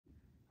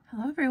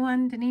Hello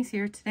everyone, Denise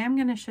here. Today I'm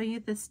going to show you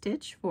the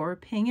stitch for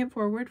Paying It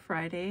Forward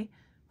Friday,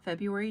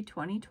 February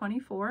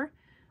 2024.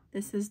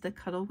 This is the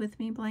Cuddle With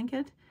Me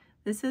blanket.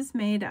 This is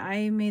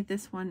I made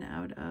this one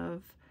out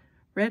of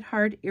Red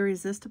Heart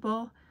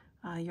Irresistible.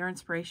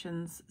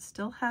 Yarnspirations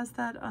still has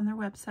that on their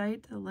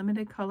website, the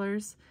limited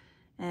colors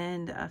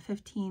and a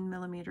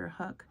 15mm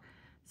hook.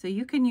 So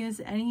you can use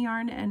any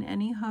yarn and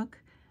any hook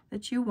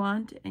that you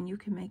want, and you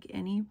can make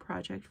any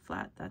project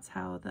flat. That's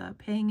how the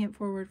Paying It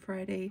Forward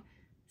Friday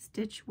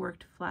Stitch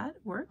Worked Flat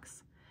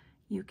works.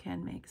 You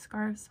can make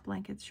scarves,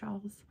 blankets,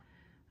 shawls,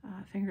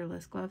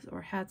 fingerless gloves,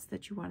 or hats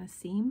that you want to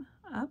seam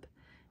up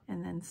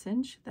and then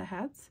cinch the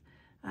hats.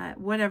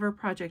 Whatever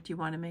project you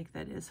want to make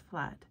that is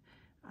flat.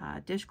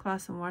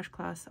 Dishcloths and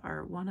washcloths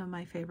are one of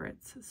my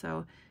favorites.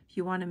 So if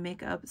you want to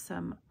make up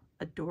some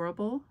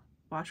adorable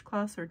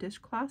washcloths or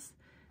dishcloths,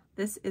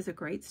 this is a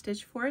great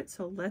stitch for it.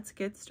 So let's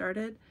get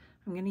started.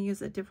 I'm going to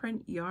use a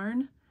different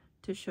yarn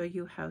to show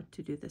you how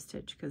to do the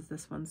stitch, because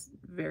this one's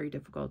very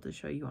difficult to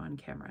show you on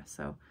camera.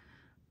 So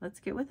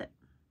let's get with it.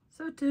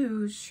 So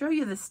to show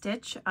you the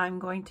stitch, I'm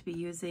going to be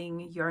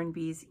using Yarn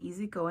Bee's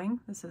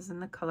Easygoing. This is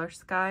in the color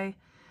Sky,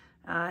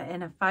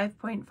 and a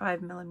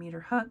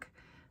 5.5mm hook.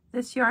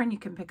 This yarn you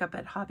can pick up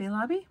at Hobby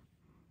Lobby.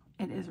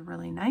 It is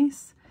really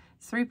nice.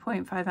 It's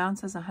 3.5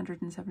 ounces,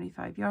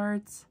 175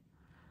 yards.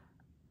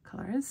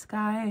 Color is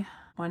Sky,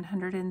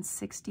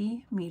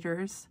 160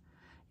 meters.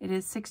 It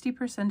is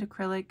 60%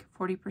 acrylic,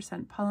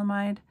 40%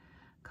 polyamide.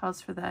 Calls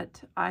for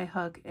that eye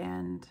hook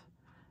and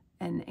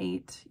an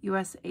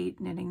US 8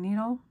 knitting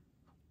needle.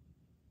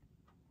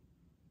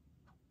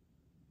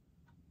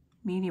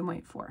 Medium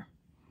weight 4.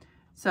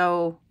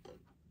 So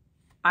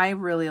I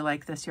really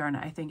like this yarn.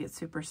 I think it's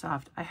super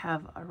soft. I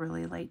have a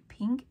really light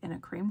pink and a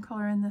cream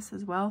color in this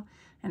as well,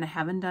 and I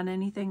haven't done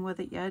anything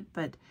with it yet,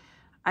 but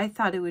I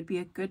thought it would be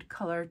a good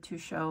color to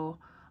show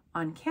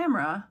on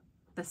camera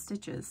the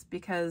stitches,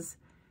 because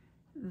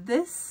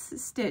this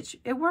stitch,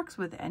 it works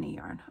with any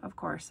yarn, of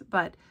course,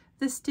 but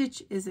this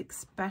stitch is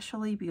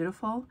especially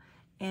beautiful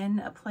in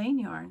a plain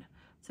yarn.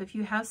 So if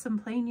you have some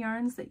plain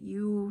yarns that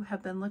you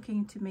have been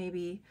looking to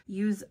maybe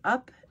use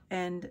up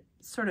and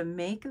sort of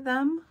make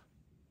them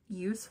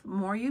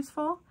more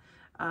useful,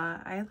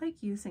 I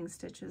like using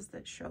stitches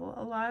that show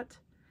a lot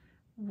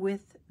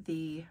with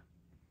the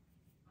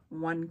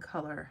one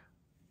color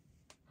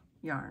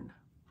yarn.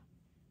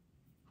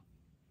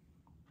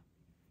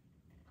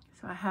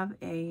 So I have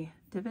a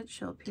divot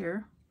shilp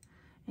here,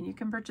 and you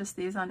can purchase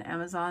these on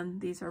Amazon.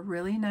 These are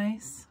really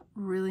nice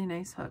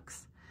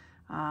hooks.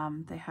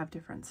 They have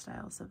different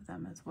styles of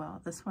them as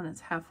well. This one is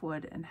half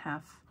wood and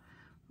half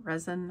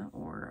resin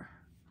or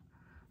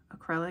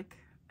acrylic.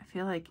 I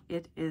feel like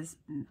it is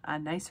a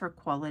nicer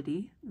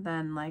quality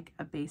than like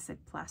a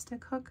basic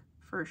plastic hook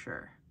for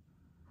sure.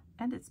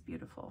 And it's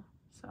beautiful.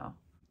 So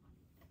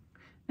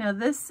now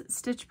this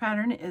stitch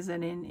pattern is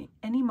in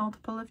any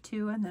multiple of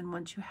 2, and then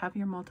once you have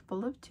your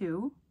multiple of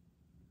 2,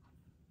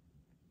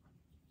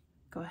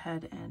 go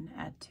ahead and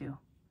add 2.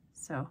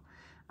 So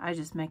I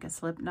just make a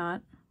slip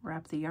knot,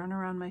 wrap the yarn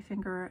around my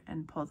finger,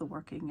 and pull the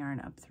working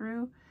yarn up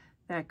through.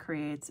 That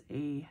creates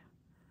an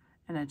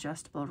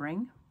adjustable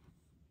ring,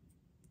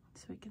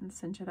 so we can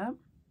cinch it up.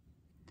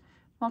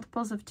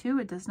 Multiples of 2,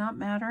 it does not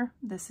matter.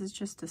 This is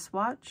just a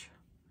swatch.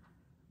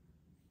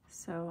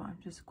 So I'm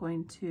just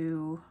going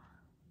to,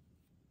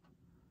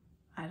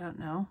 I don't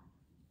know,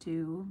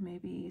 do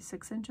maybe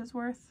 6 inches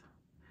worth.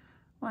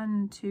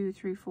 1, 2,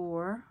 3,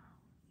 4,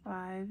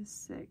 5,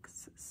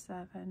 6,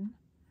 7,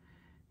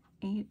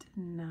 8,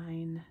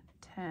 9,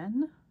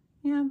 10.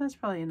 Yeah, that's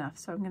probably enough.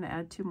 So I'm going to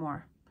add 2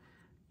 more.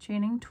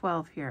 Chaining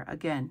 12 here.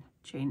 Again,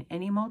 chain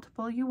any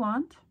multiple you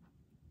want,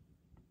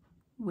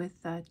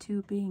 with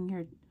 2 being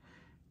your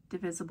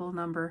divisible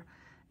number,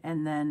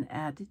 and then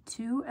add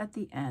 2 at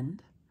the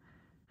end.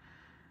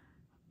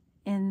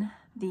 In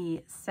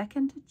the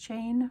second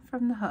chain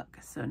from the hook,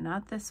 so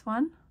not this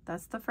one,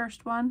 that's the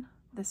first one,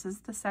 this is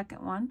the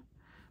second one,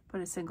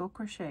 put a single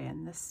crochet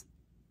in this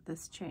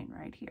chain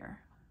right here.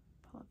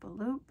 Pull up a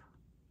loop,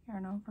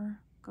 yarn over,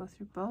 go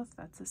through both,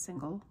 that's a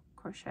single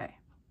crochet.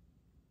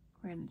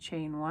 We're going to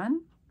chain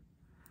 1,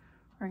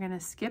 we're going to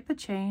skip a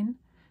chain,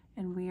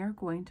 and we are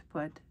going to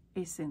put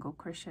a single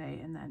crochet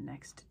in that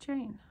next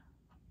chain.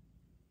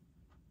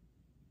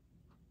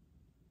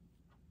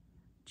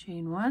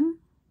 Chain 1,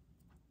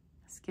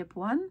 skip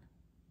 1,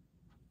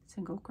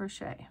 single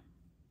crochet.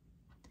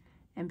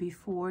 And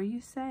before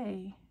you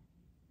say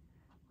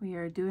we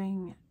are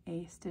doing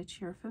a stitch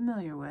you're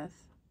familiar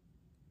with,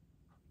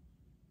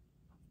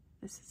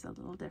 this is a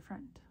little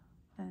different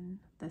than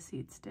the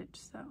seed stitch.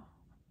 So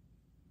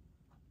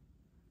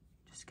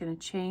just going to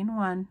chain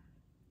 1,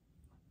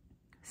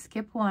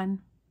 skip 1,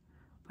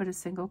 put a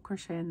single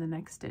crochet in the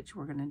next stitch.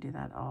 We're going to do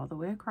that all the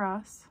way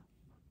across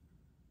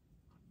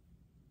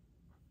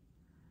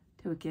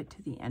till we get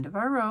to the end of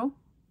our row.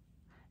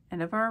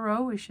 End of our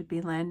row, we should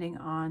be landing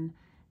on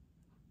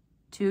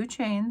 2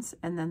 chains,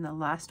 and then the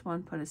last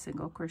one, put a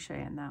single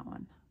crochet in that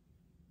one.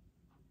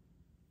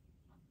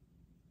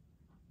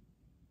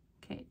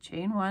 Okay,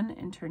 chain 1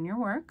 and turn your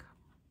work.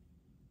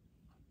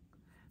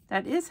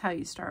 That is how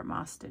you start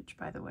moss stitch,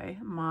 by the way,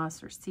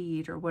 moss or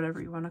seed or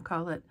whatever you want to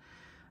call it.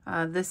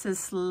 This is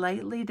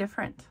slightly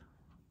different.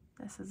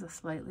 This is a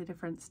slightly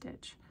different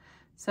stitch.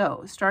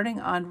 So starting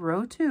on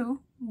row 2,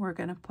 we're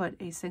going to put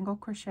a single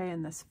crochet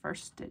in this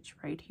first stitch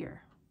right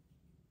here.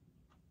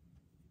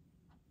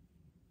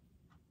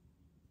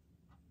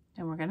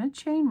 And we're going to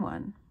chain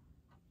 1.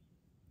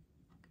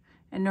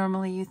 And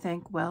normally you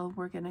think, well,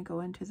 we're going to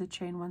go into the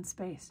chain 1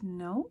 space.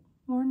 No,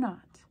 we're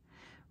not.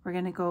 We're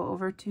going to go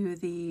over to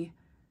the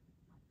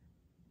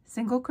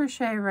single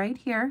crochet right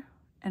here,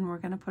 and we're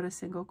going to put a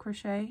single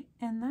crochet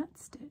in that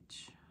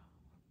stitch.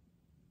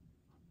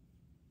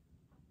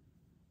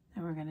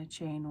 Then we're going to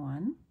chain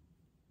 1,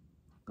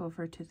 go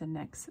over to the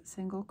next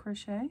single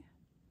crochet,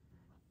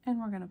 and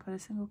we're going to put a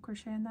single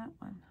crochet in that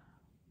one.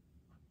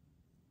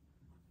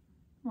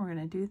 We're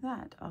going to do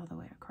that all the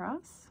way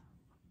across.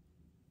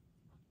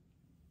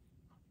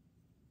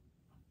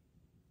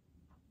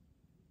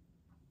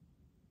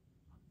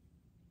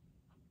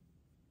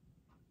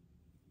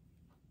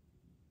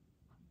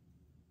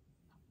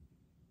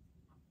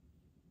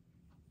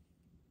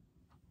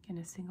 And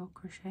a single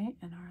crochet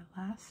in our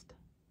last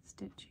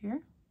stitch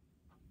here.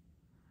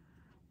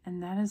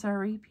 And that is our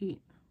repeat.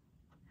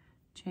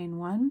 Chain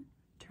 1,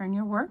 turn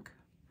your work,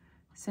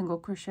 single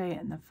crochet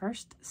in the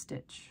first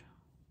stitch.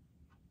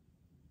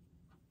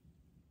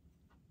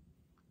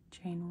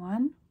 Chain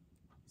 1,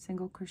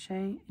 single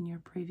crochet in your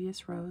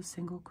previous row's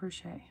single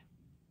crochet.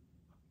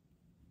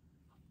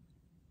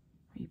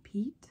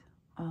 Repeat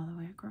all the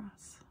way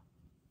across.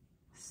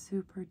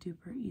 Super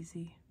duper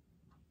easy.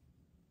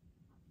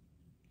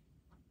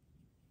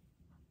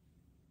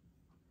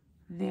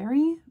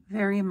 Very,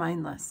 very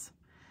mindless.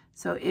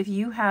 So if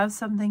you have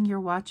something you're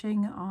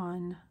watching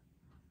on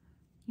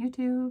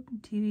YouTube,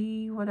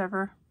 TV,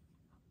 whatever,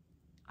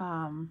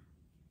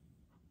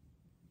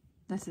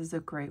 this is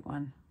a great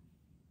one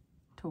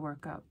to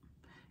work up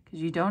because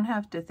you don't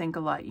have to think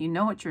a lot. You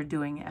know what you're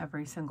doing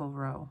every single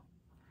row.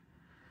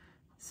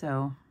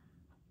 So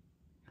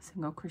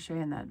single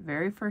crochet in that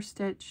very first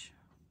stitch,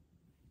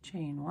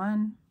 chain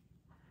 1,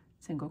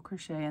 single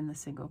crochet in the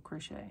single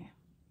crochet,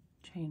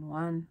 chain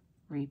 1,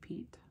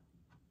 repeat.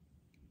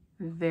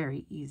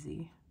 Very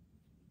easy.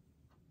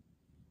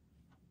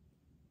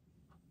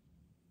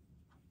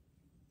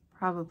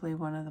 Probably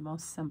one of the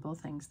most simple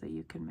things that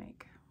you can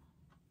make.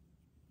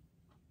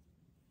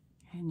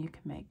 And you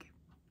can make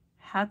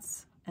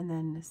hats and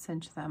then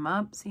cinch them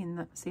up, seam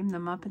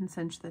them up and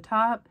cinch the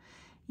top.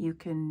 You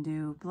can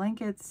do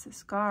blankets,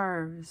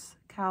 scarves,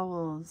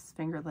 cowls,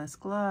 fingerless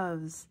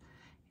gloves,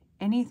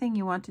 anything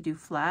you want to do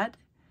flat.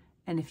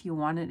 And if you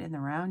want it in the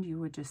round, you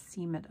would just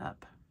seam it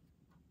up.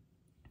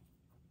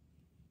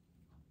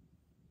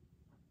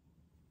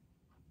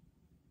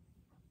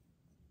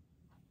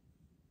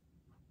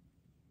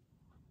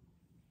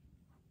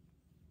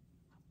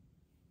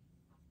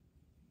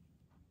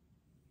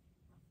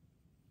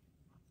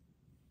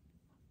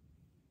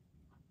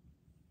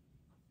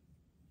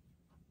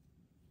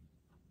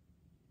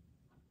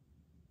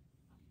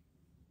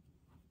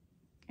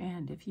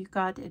 And if you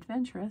got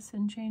adventurous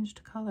and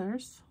changed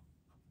colors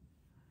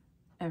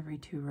every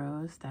 2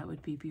 rows, that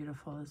would be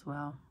beautiful as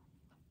well.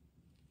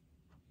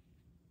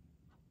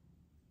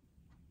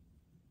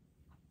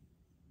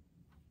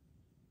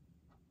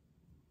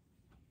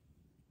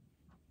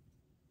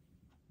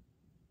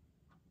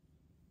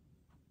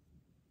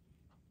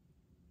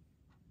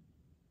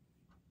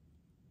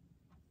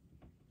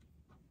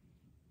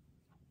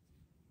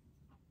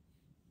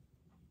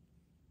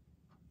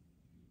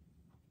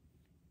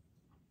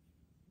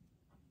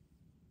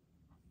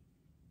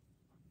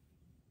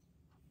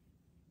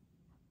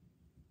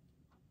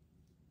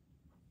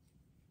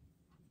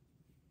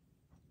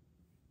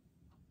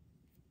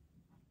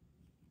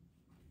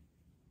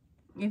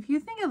 If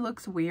you think it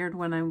looks weird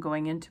when I'm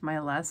going into my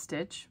last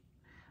stitch,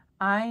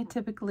 I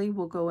typically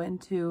will go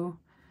into,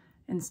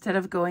 instead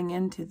of going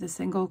into the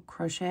single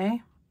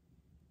crochet,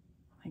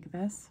 like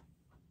this,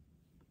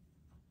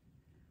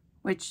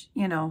 which,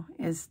 you know,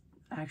 is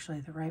actually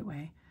the right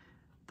way,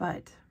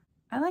 but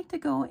I like to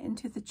go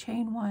into the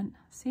chain 1.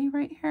 See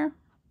right here?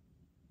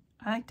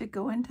 I like to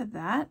go into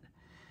that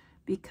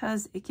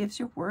because it gives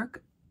your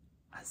work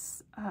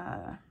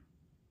a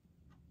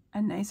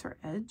nicer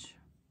edge.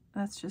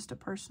 That's just a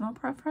personal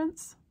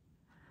preference.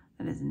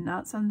 That is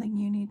not something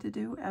you need to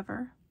do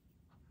ever,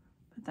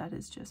 but that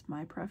is just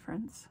my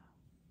preference.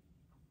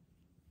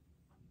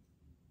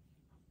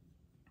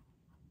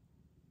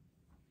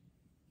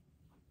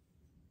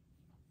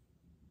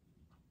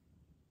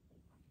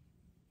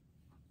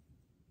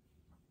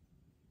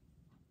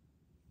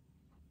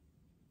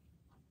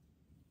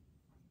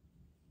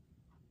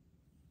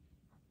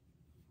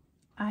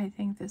 I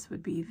think this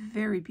would be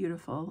very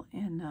beautiful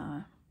in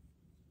a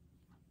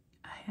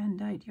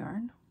hand-dyed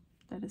yarn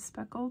that is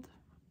speckled.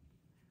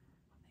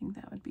 I think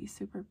that would be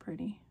super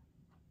pretty.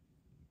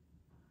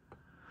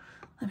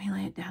 Let me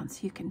lay it down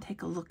so you can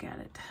take a look at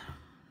it.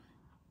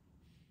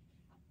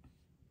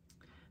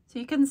 So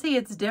you can see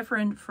it's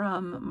different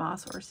from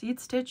moss or seed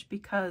stitch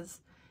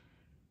because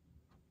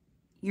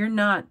you're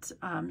not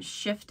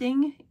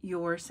shifting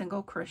your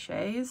single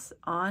crochets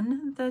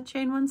on the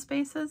chain one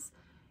spaces.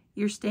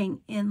 You're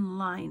staying in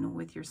line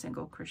with your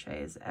single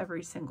crochets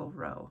every single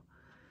row.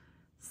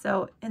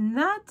 So in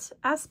that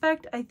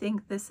aspect, I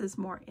think this is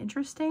more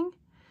interesting,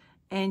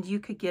 and you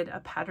could get a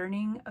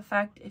patterning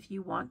effect if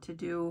you want to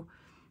do,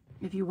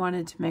 if you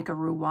wanted to make a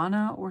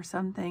ruana or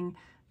something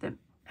that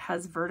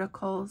has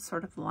vertical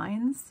sort of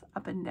lines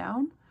up and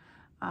down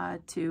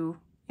to,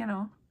 you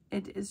know,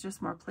 it is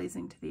just more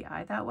pleasing to the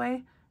eye that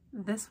way.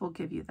 This will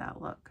give you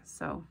that look.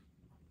 So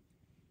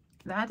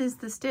that is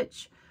the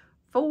stitch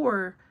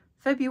for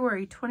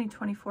February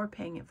 2024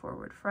 Paying It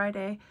Forward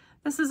Friday.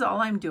 This is all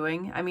I'm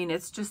doing. I mean,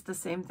 it's just the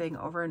same thing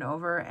over and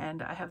over,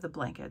 and I have the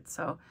blanket.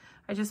 So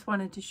I just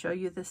wanted to show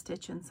you the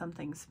stitch in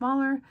something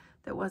smaller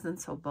that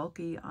wasn't so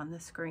bulky on the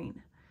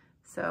screen.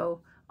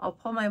 So I'll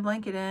pull my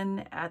blanket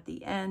in at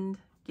the end,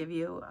 give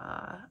you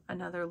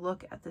another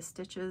look at the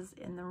stitches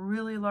in the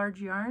really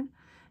large yarn.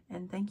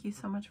 And thank you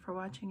so much for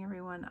watching,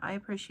 everyone. I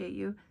appreciate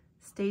you.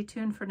 Stay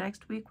tuned for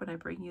next week when I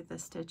bring you the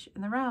stitch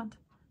in the round.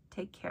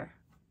 Take care.